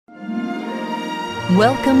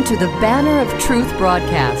Welcome to the Banner of Truth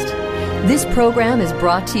broadcast. This program is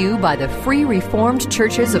brought to you by the Free Reformed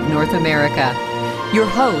Churches of North America. Your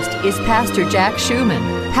host is Pastor Jack Schumann,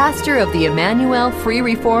 pastor of the Emmanuel Free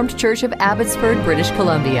Reformed Church of Abbotsford, British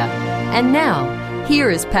Columbia. And now, here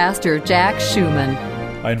is Pastor Jack Schumann.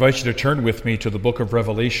 I invite you to turn with me to the book of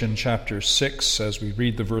Revelation, chapter 6, as we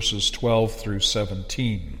read the verses 12 through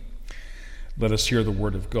 17. Let us hear the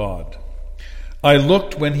word of God. I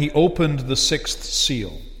looked when he opened the sixth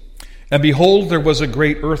seal, and behold, there was a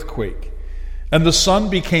great earthquake, and the sun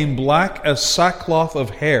became black as sackcloth of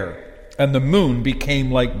hair, and the moon became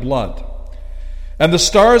like blood. And the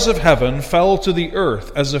stars of heaven fell to the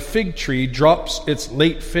earth as a fig tree drops its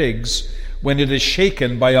late figs when it is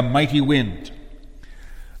shaken by a mighty wind.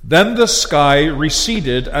 Then the sky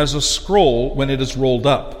receded as a scroll when it is rolled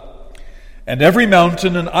up, and every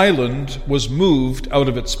mountain and island was moved out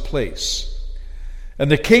of its place. And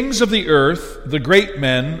the kings of the earth, the great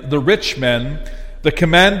men, the rich men, the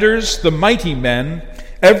commanders, the mighty men,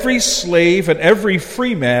 every slave and every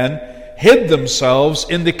free man hid themselves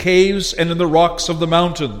in the caves and in the rocks of the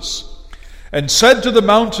mountains, and said to the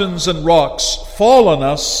mountains and rocks, Fall on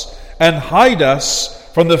us and hide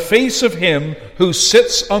us from the face of him who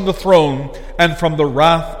sits on the throne and from the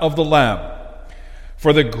wrath of the Lamb.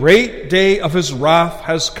 For the great day of his wrath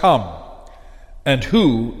has come, and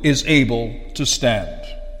who is able to stand?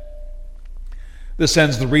 This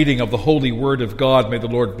ends the reading of the holy word of God. May the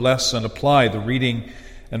Lord bless and apply the reading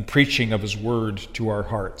and preaching of his word to our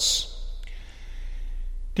hearts.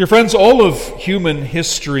 Dear friends, all of human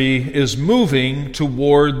history is moving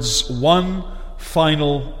towards one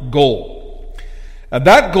final goal. And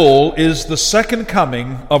that goal is the second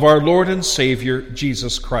coming of our Lord and Savior,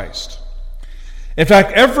 Jesus Christ. In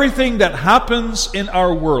fact, everything that happens in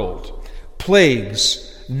our world, plagues,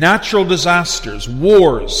 natural disasters,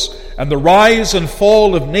 wars, and the rise and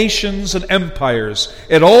fall of nations and empires,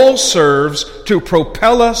 it all serves to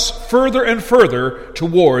propel us further and further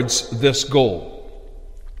towards this goal.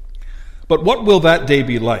 But what will that day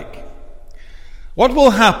be like? What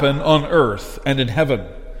will happen on earth and in heaven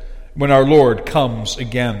when our Lord comes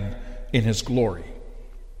again in his glory?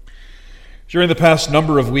 During the past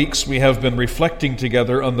number of weeks, we have been reflecting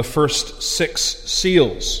together on the first 6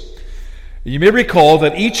 seals. You may recall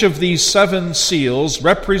that each of these 7 seals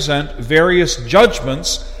represent various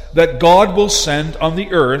judgments that God will send on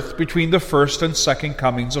the earth between the first and second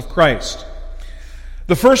comings of Christ.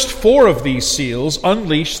 The first 4 of these seals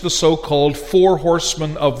unleash the so-called 4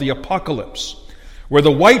 horsemen of the apocalypse, where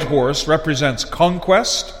the white horse represents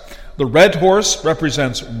conquest, the red horse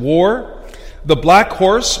represents war, the black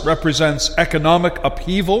horse represents economic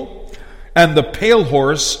upheaval, and the pale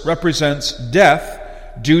horse represents death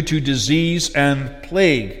due to disease and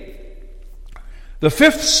plague. The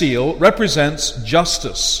 5th seal represents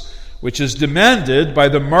justice, which is demanded by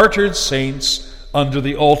the martyred saints under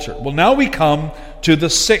the altar. Well, now we come to the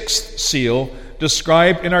 6th seal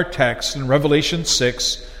described in our text in Revelation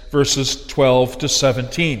 6, verses 12 to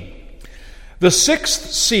 17. The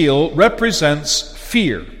 6th seal represents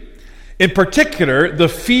fear. In particular, the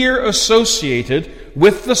fear associated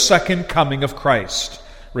with the second coming of Christ,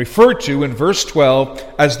 referred to in verse 12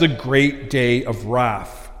 as the great day of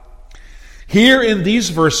wrath. Here in these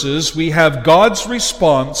verses, we have God's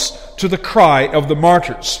response to the cry of the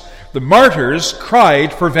martyrs. The martyrs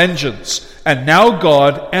cried for vengeance, and now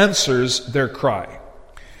God answers their cry.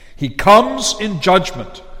 He comes in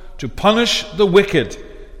judgment to punish the wicked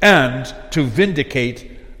and to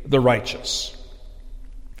vindicate the righteous.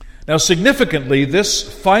 Now, significantly, this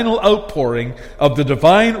final outpouring of the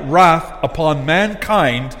divine wrath upon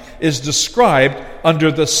mankind is described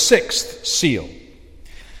under the 6th seal.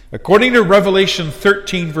 According to Revelation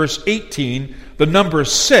 13, verse 18, the number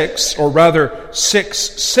 6, or rather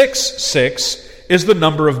 666, is the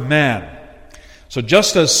number of man. So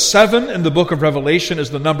just as 7 in the book of Revelation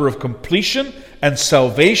is the number of completion and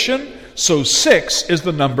salvation, so 6 is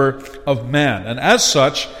the number of man. And as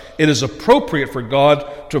such, it is appropriate for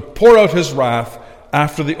God to pour out his wrath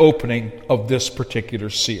after the opening of this particular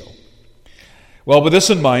seal. Well, with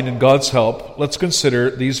this in mind and God's help, let's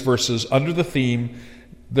consider these verses under the theme,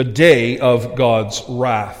 the day of God's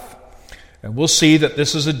wrath. And we'll see that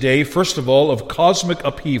this is a day, first of all, of cosmic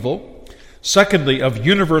upheaval, secondly, of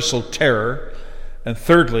universal terror, and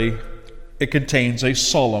thirdly, it contains a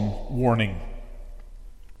solemn warning.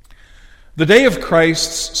 The day of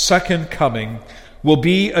Christ's second coming will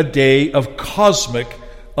be a day of cosmic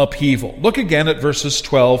upheaval. Look again at verses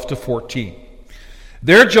 12 to 14.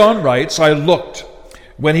 There John writes, I looked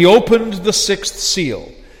when he opened the 6th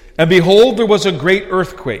seal, and behold, there was a great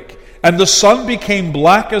earthquake, And the sun became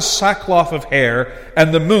black as sackcloth of hair,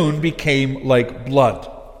 and the moon became like blood.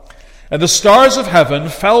 And the stars of heaven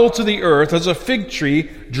fell to the earth as a fig tree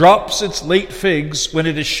drops its late figs when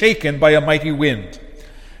it is shaken by a mighty wind.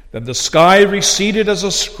 Then the sky receded as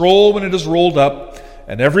a scroll when it is rolled up,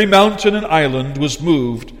 and every mountain and island was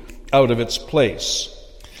moved out of its place.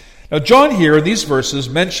 Now, John here in these verses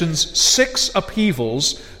mentions 6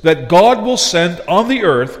 upheavals that God will send on the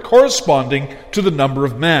earth corresponding to the number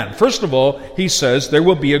of man. First of all, he says there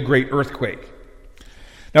will be a great earthquake.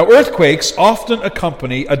 Now, earthquakes often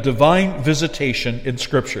accompany a divine visitation in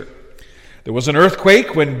Scripture. There was an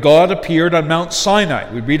earthquake when God appeared on Mount Sinai.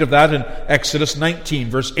 We read of that in Exodus 19,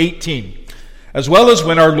 verse 18, as well as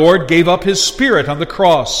when our Lord gave up his Spirit on the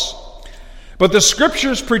cross. But the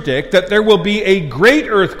Scriptures predict that there will be a great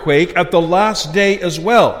earthquake at the last day as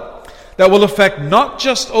well, that will affect not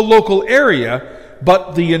just a local area,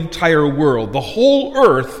 but the entire world. The whole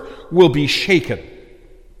earth will be shaken.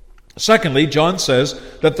 Secondly, John says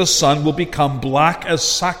that the sun will become black as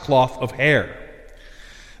sackcloth of hair.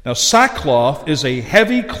 Now, sackcloth is a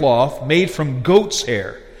heavy cloth made from goat's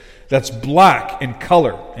hair that's black in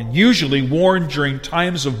color and usually worn during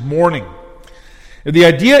times of mourning. The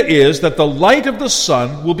idea is that the light of the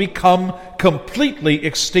sun will become completely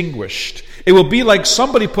extinguished. It will be like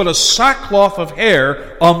somebody put a sackcloth of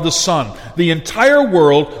hair on the sun. The entire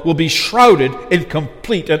world will be shrouded in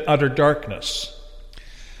complete and utter darkness.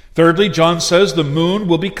 Thirdly, John says the moon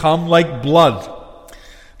will become like blood.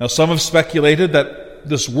 Now, some have speculated that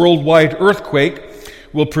this worldwide earthquake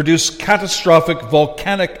will produce catastrophic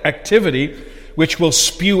volcanic activity, which will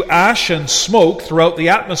spew ash and smoke throughout the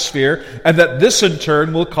atmosphere, and that this in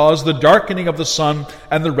turn will cause the darkening of the sun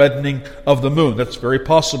and the reddening of the moon. That's very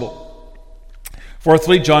possible.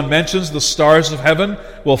 Fourthly, John mentions the stars of heaven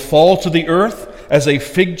will fall to the earth as a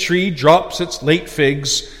fig tree drops its late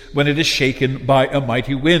figs when it is shaken by a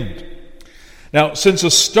mighty wind. Now, since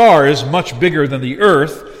a star is much bigger than the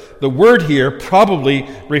earth, the word here probably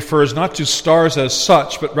refers not to stars as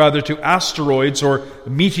such, but rather to asteroids or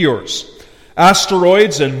meteors.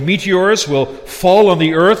 Asteroids and meteors will fall on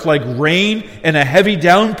the earth like rain in a heavy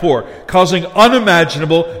downpour, causing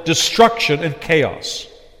unimaginable destruction and chaos.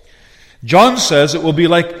 John says it will be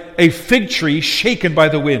like a fig tree shaken by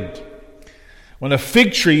the wind. When a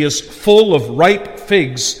fig tree is full of ripe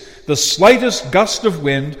figs, the slightest gust of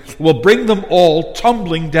wind will bring them all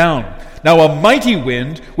tumbling down. Now, a mighty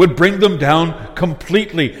wind would bring them down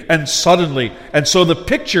completely and suddenly, and so the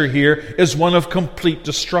picture here is one of complete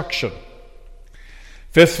destruction.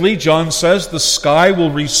 Fifthly, John says the sky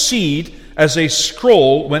will recede as a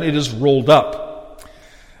scroll when it is rolled up.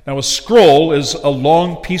 Now, a scroll is a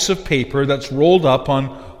long piece of paper that's rolled up on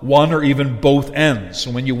one or even both ends.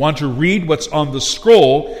 And when you want to read what's on the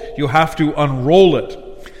scroll, you have to unroll it.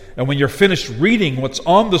 And when you're finished reading what's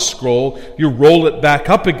on the scroll, you roll it back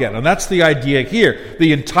up again. And that's the idea here.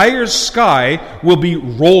 The entire sky will be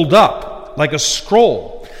rolled up like a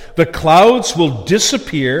scroll. The clouds will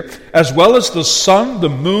disappear, as well as the sun, the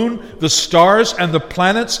moon, the stars, and the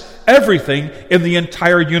planets, everything in the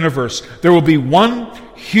entire universe. There will be one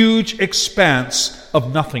huge expanse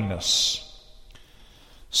of nothingness.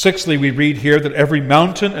 Sixthly, we read here that every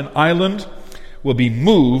mountain and island will be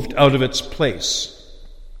moved out of its place.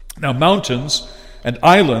 Now, mountains and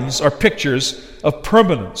islands are pictures of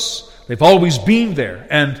permanence. They've always been there,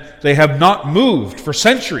 and they have not moved for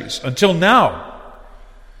centuries until now.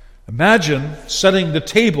 Imagine setting the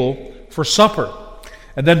table for supper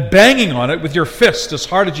and then banging on it with your fist as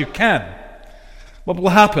hard as you can. What will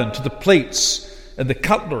happen to the plates and the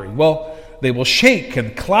cutlery? Well, they will shake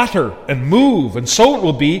and clatter and move, and so it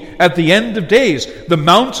will be at the end of days. The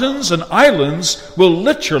mountains and islands will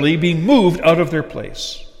literally be moved out of their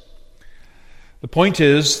place. The point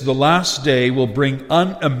is, the last day will bring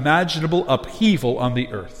unimaginable upheaval on the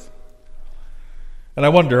earth. And I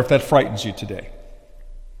wonder if that frightens you today.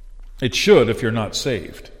 It should if you're not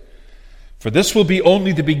saved. For this will be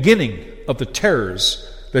only the beginning of the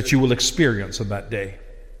terrors that you will experience on that day.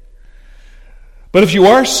 But if you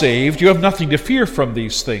are saved, you have nothing to fear from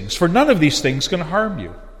these things, for none of these things can harm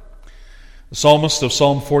you. The psalmist of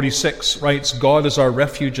Psalm 46 writes, "God is our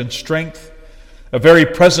refuge and strength, a very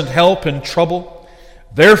present help in trouble.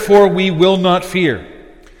 Therefore we will not fear,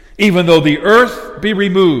 even though the earth be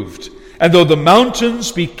removed, and though the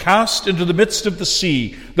mountains be cast into the midst of the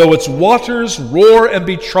sea, though its waters roar and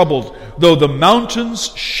be troubled, though the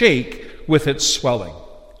mountains shake with its swelling."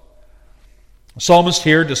 The psalmist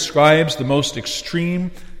here describes the most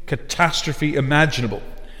extreme catastrophe imaginable,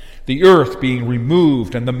 the earth being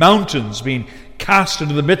removed and the mountains being cast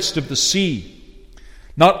into the midst of the sea.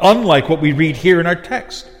 Not unlike what we read here in our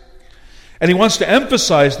text. And he wants to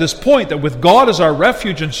emphasize this point that with God as our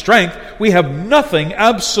refuge and strength, we have nothing,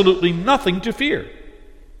 absolutely nothing to fear.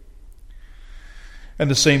 And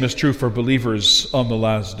the same is true for believers on the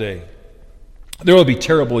last day. There will be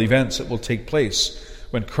terrible events that will take place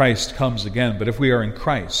when Christ comes again. But if we are in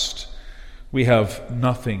Christ, we have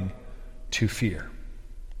nothing to fear.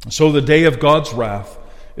 So the day of God's wrath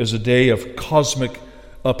is a day of cosmic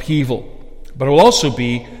upheaval. But it will also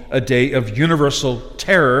be a day of universal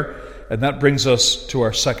terror. And that brings us to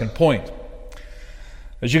our second point.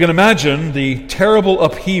 As you can imagine, the terrible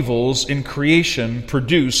upheavals in creation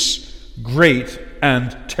produce great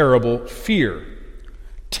and terrible fear,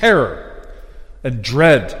 terror, and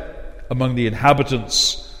dread among the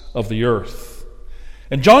inhabitants of the earth.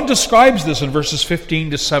 And John describes this in verses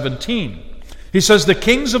 15 to 17. He says, "The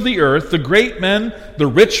kings of the earth, the great men, the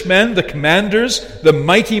rich men, the commanders, the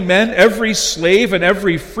mighty men, every slave and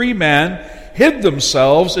every free man, hid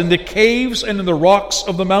themselves in the caves and in the rocks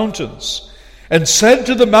of the mountains, and said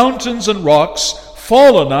to the mountains and rocks,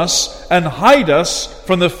 'Fall on us and hide us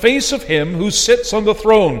from the face of him who sits on the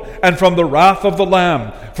throne and from the wrath of the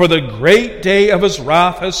Lamb. For the great day of his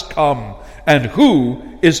wrath has come, and who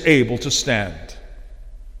is able to stand?'"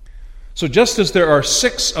 So just as there are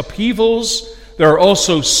 6 upheavals, there are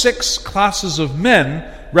also 6 classes of men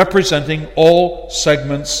representing all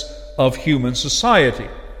segments of human society.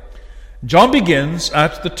 John begins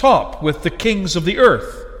at the top with the kings of the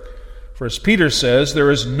earth. For as Peter says,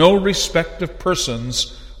 there is no respect of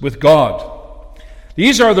persons with God.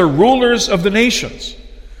 These are the rulers of the nations,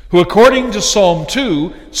 who according to Psalm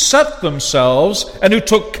 2 set themselves and who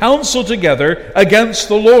took counsel together against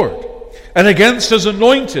the Lord and against his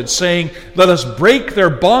anointed, saying, "Let us break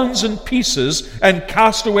their bonds in pieces and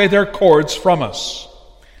cast away their cords from us."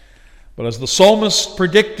 But as the psalmist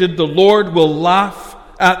predicted, the Lord will laugh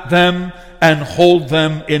at them and hold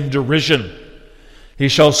them in derision. He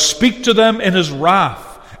shall speak to them in his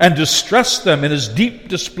wrath and distress them in his deep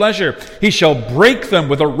displeasure. He shall break them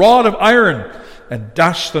with a rod of iron and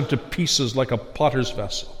dash them to pieces like a potter's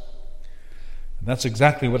vessel. And that's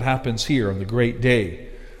exactly what happens here on the great day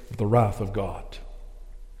of the wrath of God.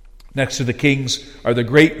 Next to the kings are the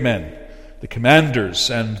great men, the commanders,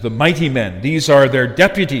 and the mighty men. These are their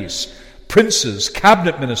deputies, princes,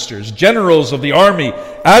 cabinet ministers, generals of the army,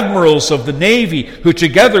 admirals of the navy, who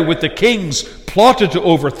together with the kings plotted to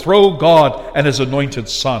overthrow God and his anointed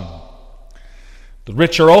Son. The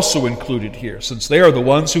rich are also included here, since they are the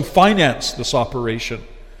ones who finance this operation.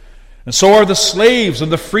 And so are the slaves and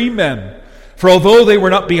the free men. For although they were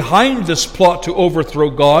not behind this plot to overthrow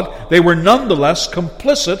God, they were nonetheless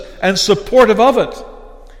complicit and supportive of it.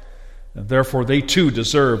 And therefore they too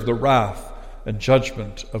deserve the wrath and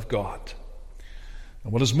judgment of God.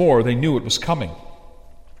 And what is more, they knew it was coming.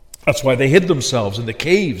 That's why they hid themselves in the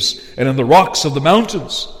caves and in the rocks of the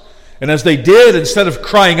mountains. And as they did, instead of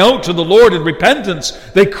crying out to the Lord in repentance,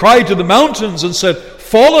 they cried to the mountains and said,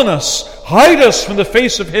 "Fall on us, hide us from the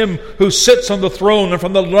face of him who sits on the throne and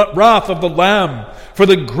from the wrath of the Lamb. For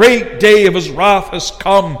the great day of his wrath has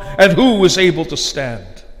come, and who is able to stand?"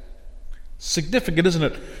 Significant, isn't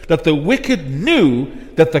it, that the wicked knew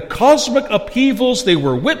that the cosmic upheavals they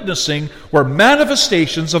were witnessing were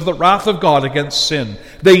manifestations of the wrath of God against sin.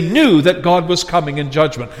 They knew that God was coming in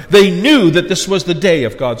judgment. They knew that this was the day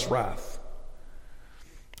of God's wrath.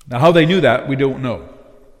 Now, how they knew that, we don't know.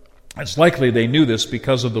 It's likely they knew this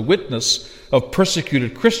because of the witness of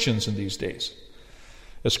persecuted Christians in these days.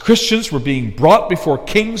 As Christians were being brought before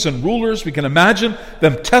kings and rulers, we can imagine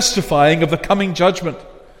them testifying of the coming judgment.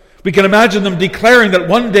 We can imagine them declaring that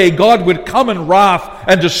one day God would come in wrath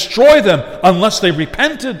and destroy them unless they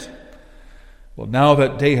repented. Well, now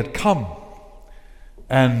that day had come,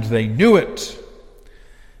 and they knew it.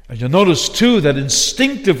 And you'll notice too that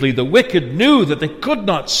instinctively the wicked knew that they could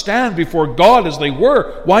not stand before God as they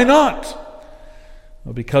were. Why not?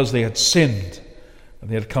 Well, because they had sinned, and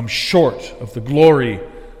they had come short of the glory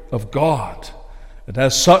of God. And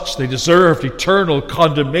as such, they deserved eternal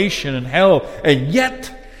condemnation in hell. And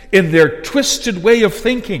yet, in their twisted way of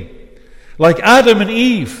thinking, like Adam and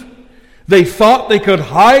Eve, they thought they could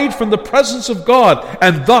hide from the presence of God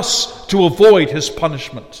and thus to avoid his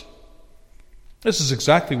punishment. This is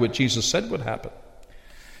exactly what Jesus said would happen.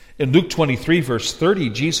 In Luke 23, verse 30,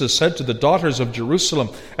 Jesus said to the daughters of Jerusalem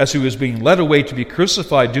as he was being led away to be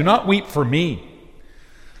crucified, "Do not weep for me,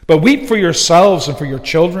 but weep for yourselves and for your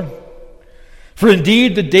children. For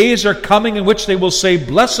indeed the days are coming in which they will say,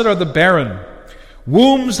 'Blessed are the barren,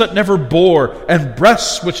 wombs that never bore, and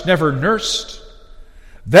breasts which never nursed.'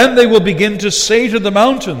 Then they will begin to say to the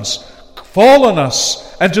mountains, 'Fall on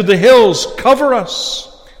us,' and to the hills, 'Cover us.'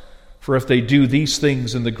 For For if they do these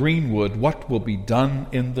things in the green wood, what will be done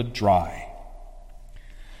in the dry?"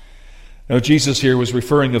 Now Jesus here was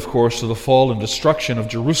referring, of course, to the fall and destruction of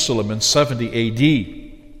Jerusalem in 70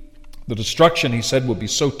 A.D. The destruction, he said, will be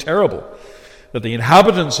so terrible that the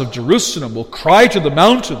inhabitants of Jerusalem will cry to the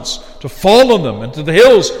mountains to fall on them and to the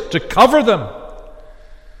hills to cover them.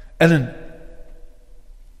 And in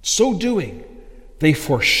so doing, they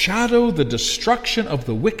foreshadow the destruction of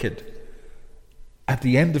the wicked at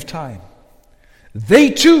the end of time. They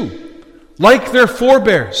too, like their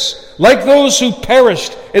forebears, like those who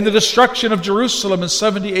perished in the destruction of Jerusalem in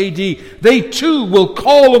 70 A.D., they too will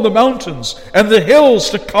call on the mountains and the hills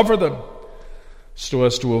to cover them, so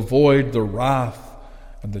as to avoid the wrath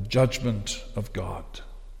and the judgment of God.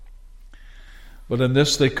 But in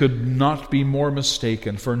this they could not be more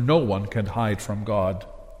mistaken, for no one can hide from God.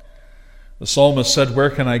 The psalmist said, "Where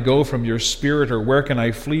can I go from your spirit, or where can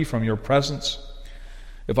I flee from your presence?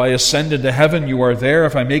 If I ascend into heaven, you are there.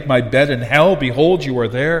 If I make my bed in hell, behold, you are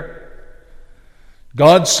there."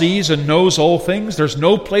 God sees and knows all things. There's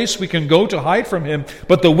no place we can go to hide from him,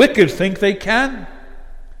 but the wicked think they can.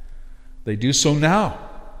 They do so now,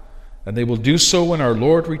 and they will do so when our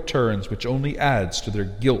Lord returns, which only adds to their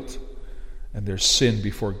guilt and their sin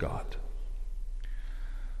before God.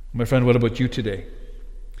 My friend, what about you today?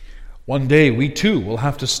 One day we too will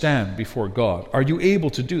have to stand before God. Are you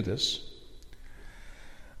able to do this?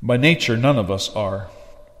 By nature, none of us are.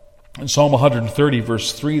 In Psalm 130,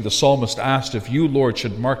 verse 3, the psalmist asked, "If you, Lord,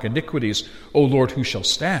 should mark iniquities, O Lord, who shall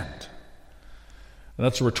stand?" And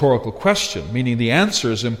that's a rhetorical question, meaning the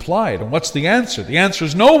answer is implied. And what's the answer? The answer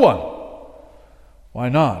is no one. Why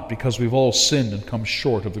not? Because we've all sinned and come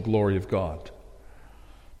short of the glory of God.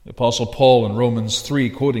 The Apostle Paul in Romans 3,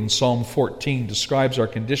 quoting Psalm 14, describes our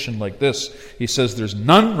condition like this. He says, "There's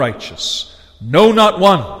none righteous, no, not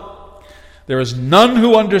one. There is none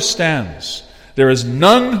who understands. There is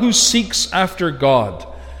none who seeks after God.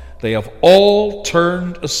 They have all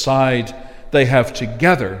turned aside. They have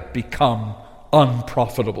together become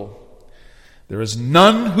unprofitable. There is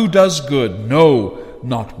none who does good, no,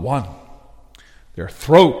 not one. Their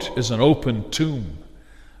throat is an open tomb.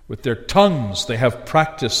 With their tongues they have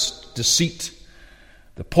practiced deceit.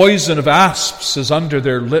 The poison of asps is under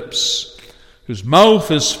their lips, whose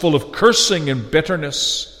mouth is full of cursing and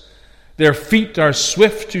bitterness. Their feet are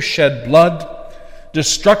swift to shed blood.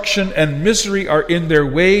 Destruction and misery are in their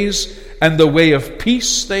ways, and the way of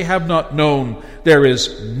peace they have not known. There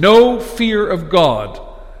is no fear of God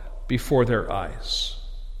before their eyes."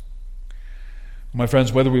 My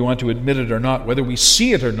friends, whether we want to admit it or not, whether we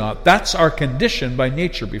see it or not, that's our condition by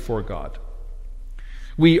nature before God.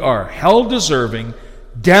 We are hell-deserving,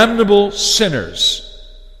 damnable sinners.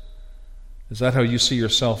 Is that how you see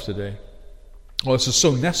yourself today? Well, this is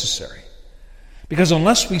so necessary. Because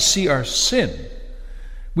unless we see our sin,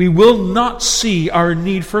 we will not see our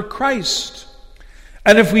need for Christ.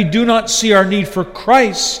 And if we do not see our need for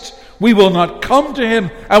Christ, we will not come to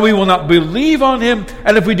him, and we will not believe on him.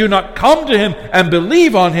 And if we do not come to him and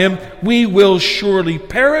believe on him, we will surely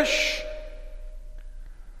perish.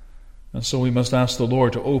 And so we must ask the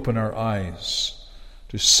Lord to open our eyes,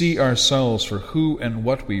 to see ourselves for who and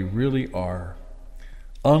what we really are.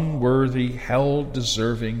 Unworthy,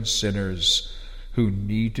 hell-deserving sinners who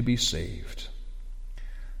need to be saved.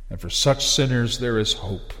 And for such sinners there is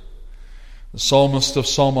hope. The psalmist of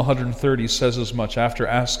Psalm 130 says as much after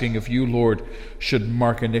asking, "If you, Lord, should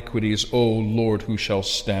mark iniquities, O Lord, who shall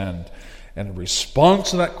stand?" And in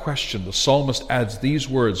response to that question, the psalmist adds these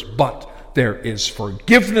words, "But there is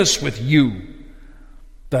forgiveness with you,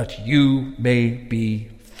 that you may be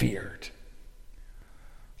feared."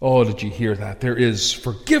 Oh, did you hear that? There is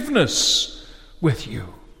forgiveness with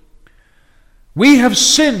you. We have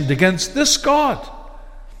sinned against this God,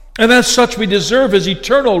 and as such we deserve his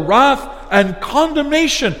eternal wrath and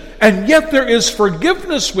condemnation, and yet there is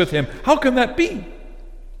forgiveness with him. How can that be?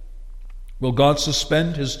 Will God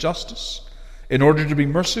suspend his justice in order to be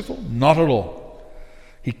merciful? Not at all.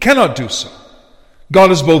 He cannot do so. God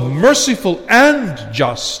is both merciful and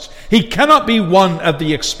just. He cannot be one at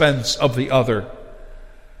the expense of the other.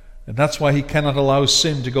 And that's why he cannot allow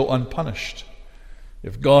sin to go unpunished.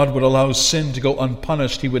 If God would allow sin to go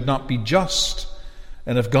unpunished, he would not be just.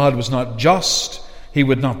 And if God was not just, he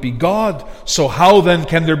would not be God. So how then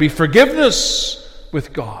can there be forgiveness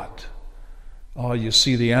with God? Oh, you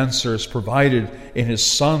see, the answer is provided in his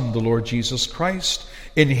Son, the Lord Jesus Christ.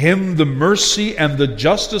 In him the mercy and the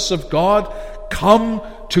justice of God come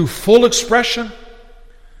to full expression.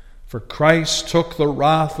 For Christ took the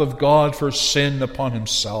wrath of God for sin upon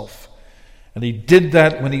himself. And he did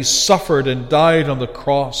that when he suffered and died on the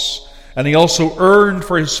cross. And he also earned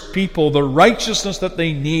for his people the righteousness that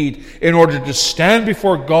they need in order to stand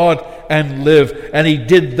before God and live. And he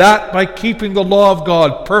did that by keeping the law of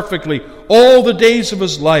God perfectly all the days of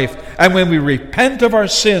his life. And when we repent of our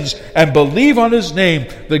sins and believe on his name,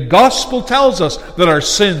 the gospel tells us that our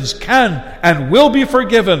sins can and will be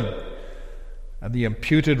forgiven. And the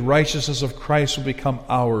imputed righteousness of Christ will become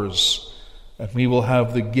ours, and we will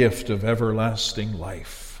have the gift of everlasting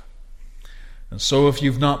life. And so if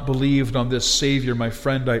you've not believed on this Savior, my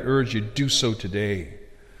friend, I urge you, do so today.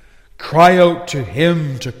 Cry out to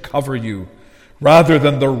him to cover you, rather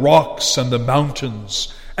than the rocks and the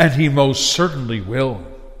mountains, and he most certainly will.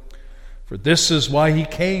 For this is why he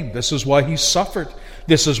came, this is why he suffered,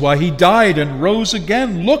 this is why he died and rose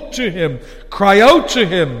again. Look to him, cry out to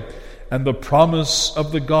him, and the promise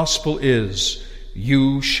of the gospel is,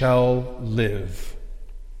 you shall live.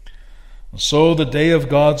 So the day of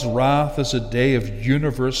God's wrath is a day of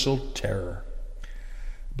universal terror,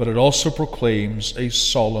 but it also proclaims a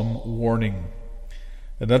solemn warning.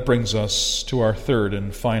 And that brings us to our third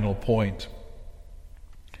and final point.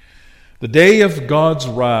 The day of God's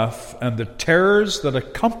wrath and the terrors that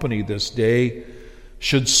accompany this day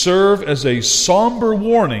should serve as a somber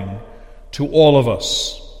warning to all of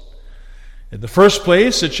us. In the first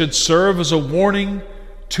place, it should serve as a warning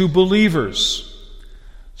to believers.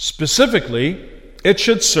 Specifically, it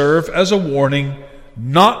should serve as a warning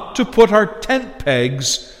not to put our tent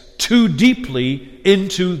pegs too deeply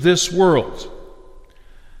into this world.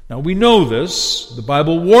 Now we know this. The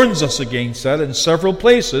Bible warns us against that in several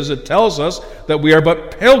places. It tells us that we are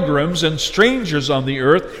but pilgrims and strangers on the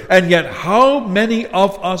earth, and yet how many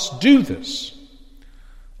of us do this?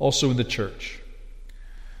 Also in the church.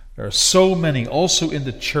 There are so many also in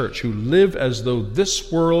the church who live as though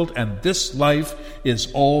this world and this life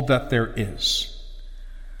is all that there is.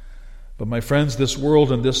 But my friends, this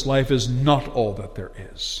world and this life is not all that there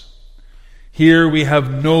is. Here we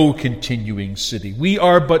have no continuing city. We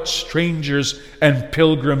are but strangers and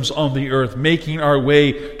pilgrims on the earth, making our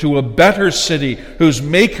way to a better city whose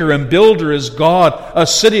maker and builder is God, a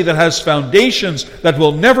city that has foundations that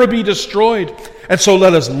will never be destroyed. And so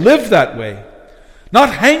let us live that way. Not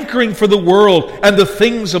hankering for the world and the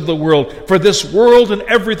things of the world, for this world and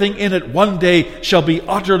everything in it one day shall be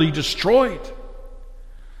utterly destroyed.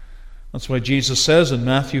 That's why Jesus says in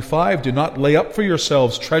Matthew 5, do not lay up for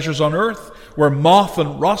yourselves treasures on earth, where moth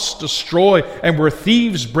and rust destroy, and where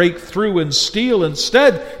thieves break through and steal.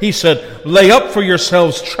 Instead, he said, lay up for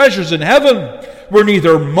yourselves treasures in heaven, where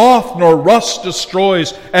neither moth nor rust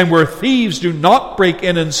destroys, and where thieves do not break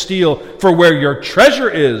in and steal. For where your treasure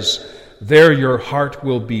is, there your heart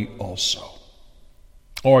will be also.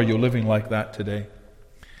 Or are you living like that today?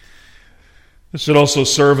 This should also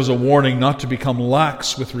serve as a warning not to become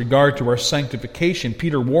lax with regard to our sanctification.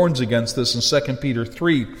 Peter warns against this in 2 Peter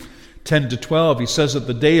 3, 10-12. He says that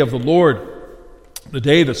the day of the Lord, the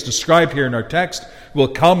day that's described here in our text, will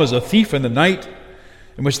come as a thief in the night,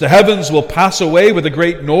 in which the heavens will pass away with a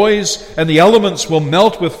great noise, and the elements will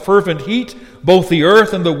melt with fervent heat. Both the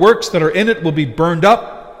earth and the works that are in it will be burned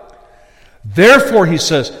up. Therefore, he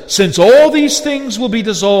says, since all these things will be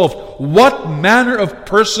dissolved, what manner of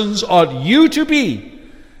persons ought you to be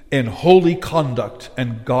in holy conduct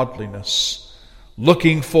and godliness,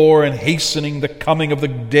 looking for and hastening the coming of the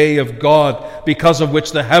day of God, because of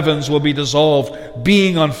which the heavens will be dissolved,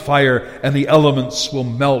 being on fire, and the elements will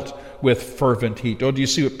melt with fervent heat. Oh, do you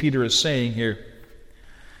see what Peter is saying here?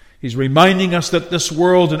 He's reminding us that this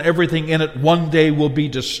world and everything in it one day will be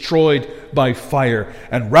destroyed by fire.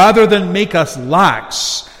 And rather than make us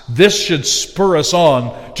lax, this should spur us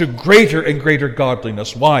on to greater and greater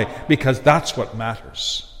godliness. Why? Because that's what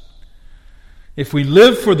matters. If we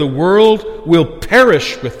live for the world, we'll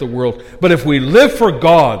perish with the world. But if we live for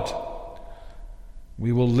God,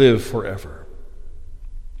 we will live forever.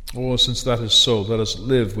 Oh, since that is so, let us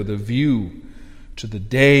live with a view to the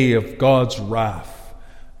day of God's wrath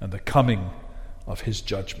and the coming of his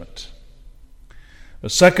judgment.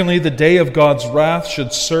 But secondly, the day of God's wrath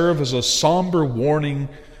should serve as a somber warning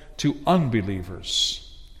to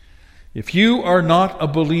unbelievers. If you are not a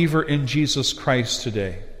believer in Jesus Christ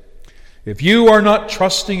today, if you are not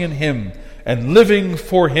trusting in him and living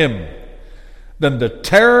for him, then the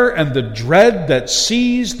terror and the dread that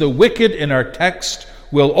seize the wicked in our text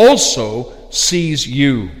will also seize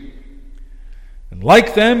you. And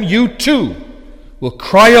like them, you too will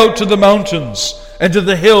cry out to the mountains and to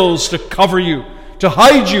the hills to cover you, to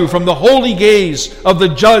hide you from the holy gaze of the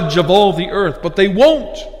judge of all the earth. But they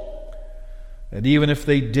won't. And even if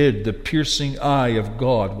they did, the piercing eye of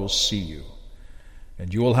God will see you.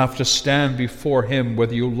 And you will have to stand before him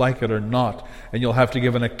whether you like it or not. And you'll have to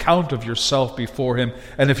give an account of yourself before him.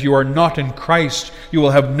 And if you are not in Christ, you will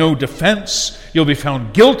have no defense. You'll be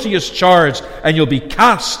found guilty as charged, and you'll be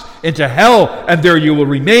cast into hell, and there you will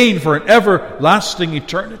remain for an everlasting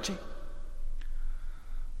eternity.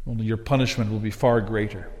 Only your punishment will be far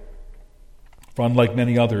greater. For unlike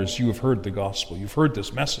many others, you have heard the gospel. You've heard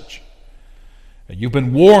this message. And you've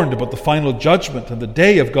been warned about the final judgment and the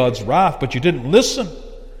day of God's wrath, but you didn't listen.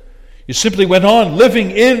 You simply went on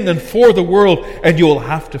living in and for the world, and you will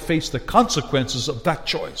have to face the consequences of that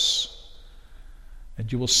choice.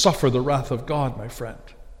 And you will suffer the wrath of God, my friend.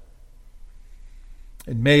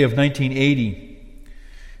 In May of 1980,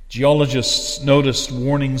 geologists noticed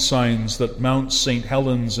warning signs that Mount St.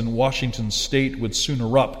 Helens in Washington state would soon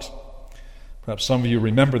erupt. Perhaps some of you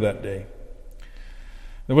remember that day.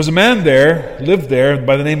 There was a man lived there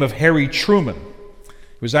by the name of Harry Truman.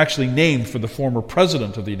 He was actually named for the former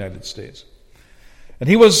president of the United States. And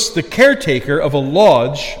he was the caretaker of a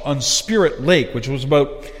lodge on Spirit Lake, which was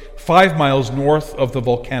about 5 miles north of the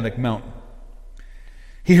volcanic mountain.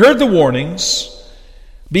 He heard the warnings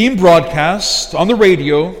being broadcast on the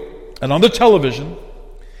radio and on the television,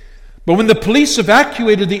 but when the police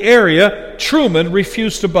evacuated the area, Truman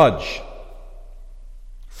refused to budge.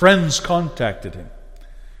 Friends contacted him.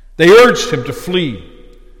 They urged him to flee,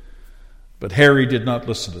 but Harry did not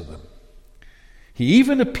listen to them. He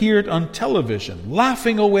even appeared on television,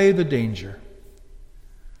 laughing away the danger.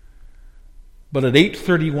 But at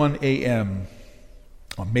 8:31 a.m.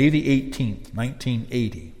 on May the 18th,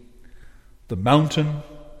 1980, the mountain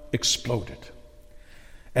exploded,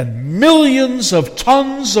 and millions of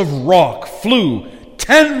tons of rock flew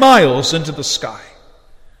 10 miles into the sky.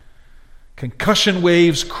 Concussion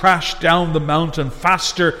waves crashed down the mountain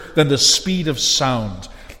faster than the speed of sound,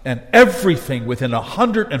 and everything within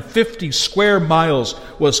 150 square miles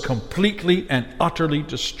was completely and utterly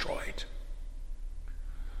destroyed.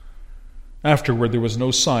 Afterward, there was no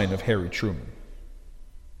sign of Harry Truman.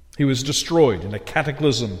 He was destroyed in a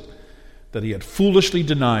cataclysm that he had foolishly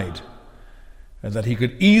denied, and that he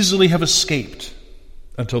could easily have escaped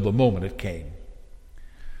until the moment it came.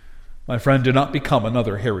 My friend, do not become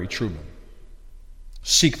another Harry Truman.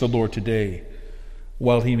 Seek the Lord today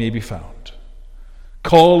while he may be found.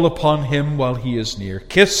 Call upon him while he is near.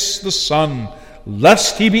 Kiss the Son,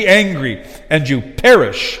 lest he be angry and you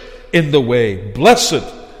perish in the way. Blessed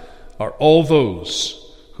are all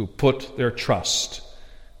those who put their trust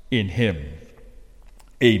in him.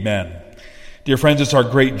 Amen. Dear friends, it's our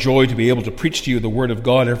great joy to be able to preach to you the Word of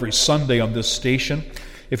God every Sunday on this station.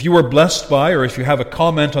 If you are blessed by, or if you have a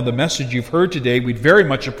comment on the message you've heard today, we'd very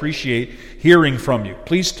much appreciate hearing from you.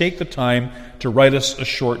 Please take the time to write us a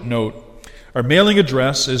short note. Our mailing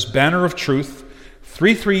address is Banner of Truth,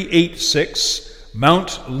 3386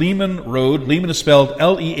 Mount Lehman Road. Lehman is spelled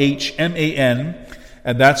Lehman,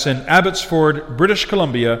 and that's in Abbotsford, British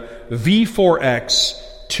Columbia, V4X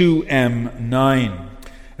 2M9.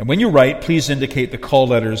 And when you write, please indicate the call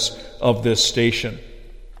letters of this station.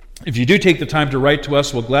 If you do take the time to write to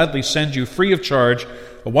us, we'll gladly send you free of charge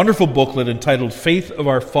a wonderful booklet entitled Faith of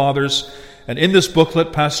Our Fathers. And in this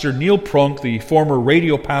booklet, Pastor Neil Pronk, the former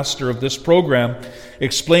radio pastor of this program,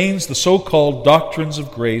 explains the so-called doctrines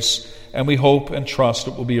of grace, and we hope and trust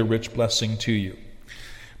it will be a rich blessing to you.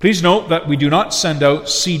 Please note that we do not send out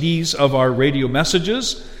CDs of our radio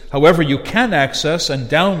messages. However, you can access and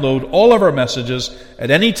download all of our messages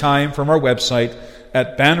at any time from our website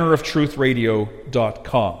at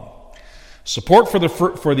banneroftruthradio.com. Support for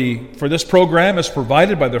this program is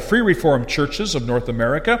provided by the Free Reformed Churches of North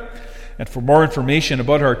America. And for more information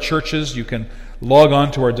about our churches, you can log on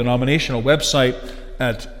to our denominational website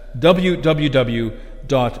at www.frcna.org.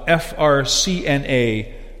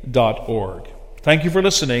 Thank you for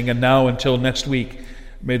listening, and now until next week,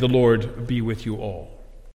 may the Lord be with you all.